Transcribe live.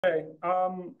Okay,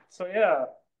 so yeah,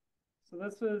 so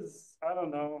this is, I don't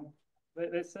know,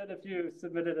 they said if you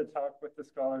submitted a talk with the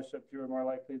scholarship, you were more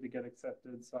likely to get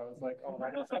accepted. So I was like, oh,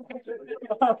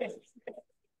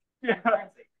 yeah.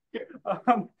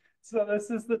 Um, so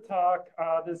this is the talk.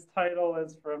 This title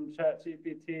is from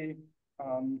ChatGPT.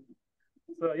 Um,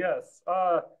 so yes,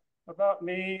 about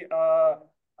me, I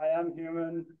am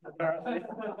human, apparently.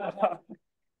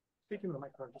 Speaking of the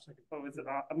microphone, just a second. Oh, is it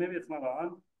on? Maybe it's not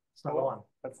on. It's not on.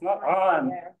 It's not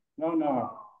on. No,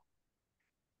 no.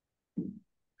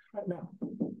 Right now.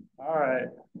 All right.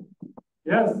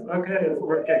 Yes, okay, it's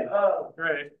working. Oh,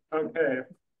 great. Okay.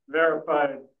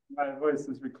 Verified. My voice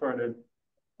is recorded.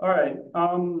 All right.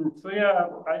 So yeah,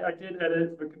 I did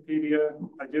edit Wikipedia.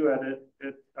 I do edit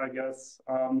it, I guess.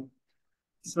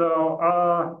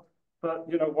 So but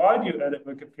why do you edit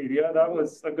Wikipedia? That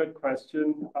was a good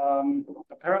question.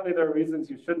 Apparently there are reasons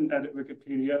you shouldn't edit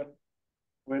Wikipedia,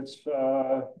 which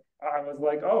I was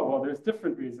like, oh, well, there's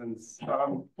different reasons.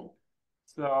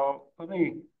 So let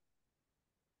me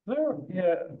there,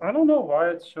 yeah, I don't know why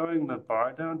it's showing the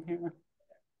bar down here.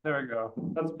 There we go.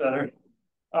 That's better.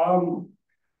 Um,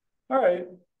 all right.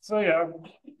 So yeah,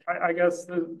 I guess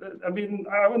I mean,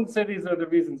 I wouldn't say these are the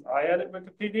reasons I edit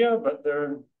Wikipedia, but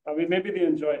they're, I mean, maybe the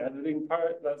enjoy editing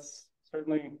part. That's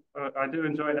certainly, I do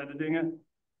enjoy editing it.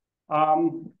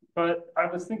 But I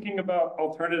was thinking about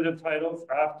alternative titles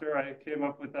after I came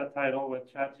up with that title with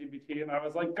ChatGPT, and I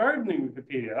was like, gardening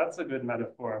Wikipedia. That's a good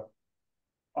metaphor.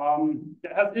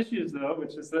 It has issues though,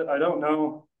 which is that I don't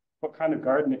know what kind of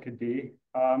garden it could be.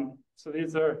 So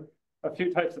these are a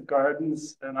few types of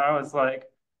gardens, and I was like,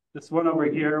 this one over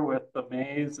here with the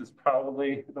maze is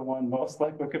probably the one most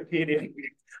like Wikipedia.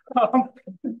 um,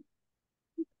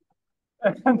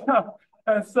 and, uh,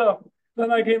 and so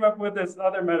then I came up with this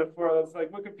other metaphor that's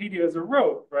like Wikipedia is a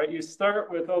rope, right? You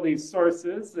start with all these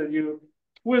sources and you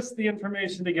twist the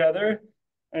information together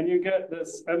and you get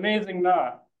this amazing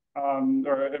knot,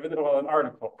 or well, an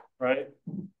article, right?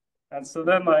 And so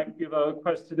then, like, the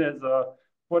question is,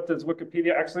 what does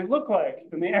Wikipedia actually look like?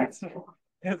 And the answer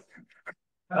is,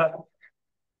 uh,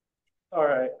 all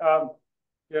right,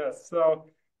 yes. So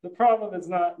the problem is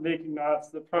not making knots.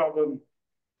 The problem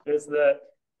is that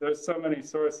there's so many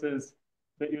sources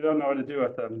that you don't know what to do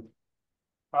with them.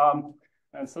 Um,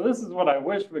 and so this is what I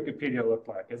wish Wikipedia looked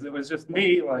like, is it was just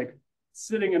me like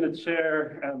sitting in a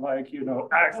chair and like,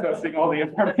 accessing all the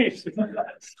information.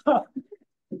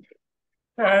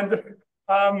 and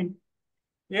um,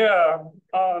 yeah,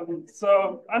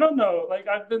 so I don't know, like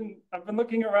I've been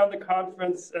looking around the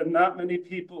conference and not many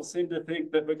people seem to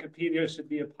think that Wikipedia should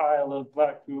be a pile of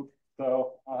black poop.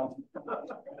 So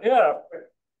yeah.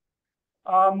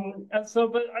 And so,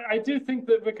 but I do think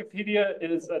that Wikipedia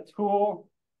is a tool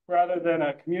rather than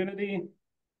a community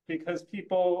because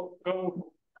people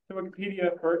go to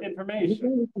Wikipedia for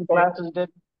information. Glasses did.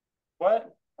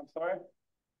 What? I'm sorry?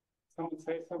 Someone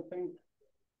say something?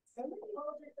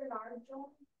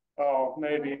 Oh,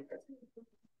 maybe.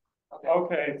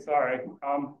 Okay, sorry.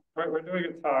 We're doing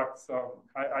a talk, so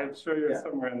I'm sure you're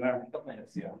somewhere in there.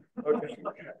 Yeah. Okay.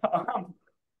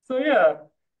 So yeah,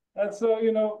 and so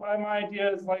my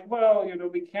idea is like, well,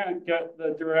 we can't get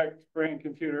the direct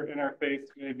brain-computer interface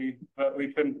maybe, but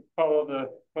we can follow the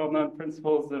well-known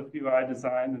principles of UI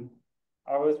design. And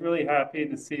I was really happy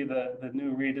to see the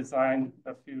new redesign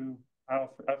a few, I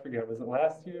forget, was it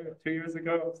last year, 2 years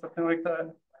ago, something like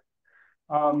that.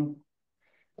 Um,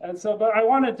 and so, but I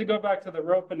wanted to go back to the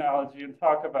rope analogy and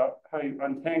talk about how you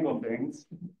untangle things.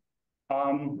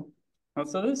 Um, and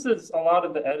so this is a lot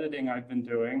of the editing I've been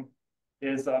doing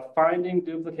is finding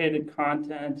duplicated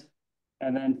content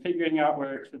and then figuring out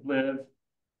where it should live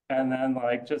and then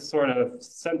like just sort of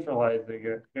centralizing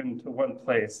it into one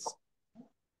place.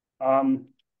 And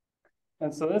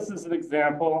so this is an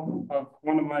example of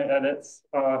one of my edits.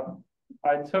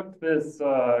 I took this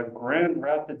Grand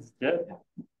Rapids dip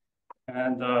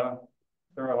and there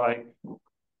were like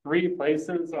 3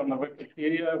 places on the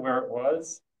Wikipedia where it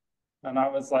was. And I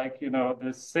was like,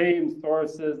 the same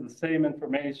sources, the same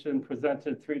information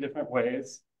presented 3 different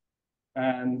ways.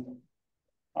 And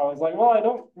I was like, well, I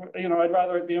don't, I'd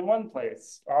rather it be in one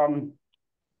place.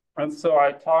 And so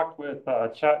I talked with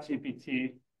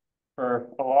ChatGPT for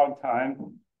a long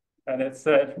time, and it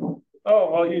said,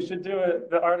 oh, well, you should do it,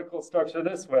 the article structure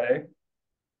this way.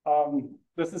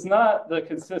 This is not the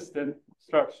consistent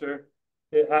structure.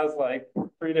 It has like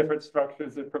 3 different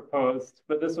structures it proposed,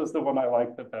 but this was the one I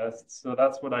liked the best. So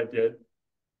that's what I did.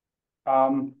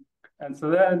 And so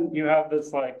then you have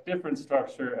this like different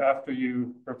structure after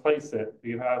you replace it.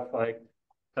 You have like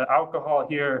the alcohol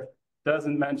here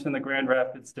doesn't mention the Grand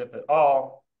Rapids dip at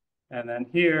all. And then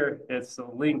here, it's a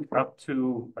link up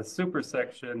to a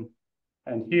supersection.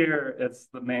 And here, it's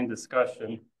the main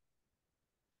discussion.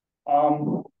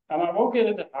 And I won't get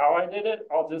into how I did it.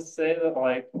 I'll just say that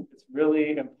like, it's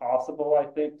really impossible, I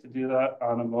think, to do that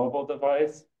on a mobile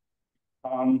device.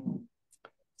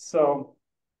 So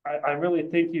I really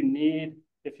think you need,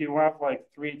 if you have like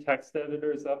 3 text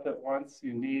editors up at once,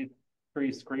 you need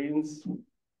 3 screens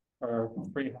or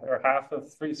half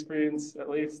of 3 screens at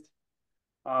least.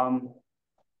 And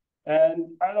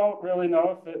I don't really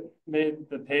know if it made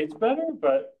the page better,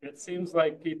 but it seems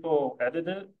like people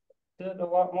edited it a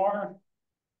lot more.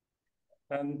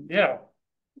 And yeah,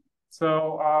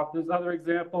 so there's other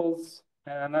examples,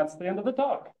 and that's the end of the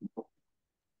talk.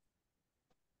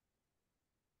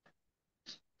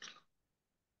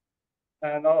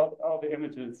 And all the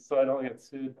images, so I don't get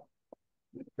sued.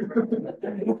 Go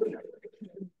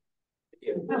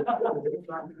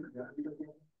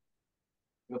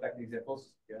back to the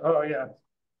examples. Yeah. Oh yeah,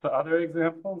 the other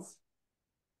examples.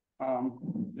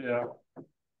 Yeah.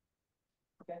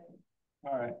 Okay.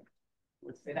 All right.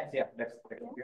 Next, yeah, next.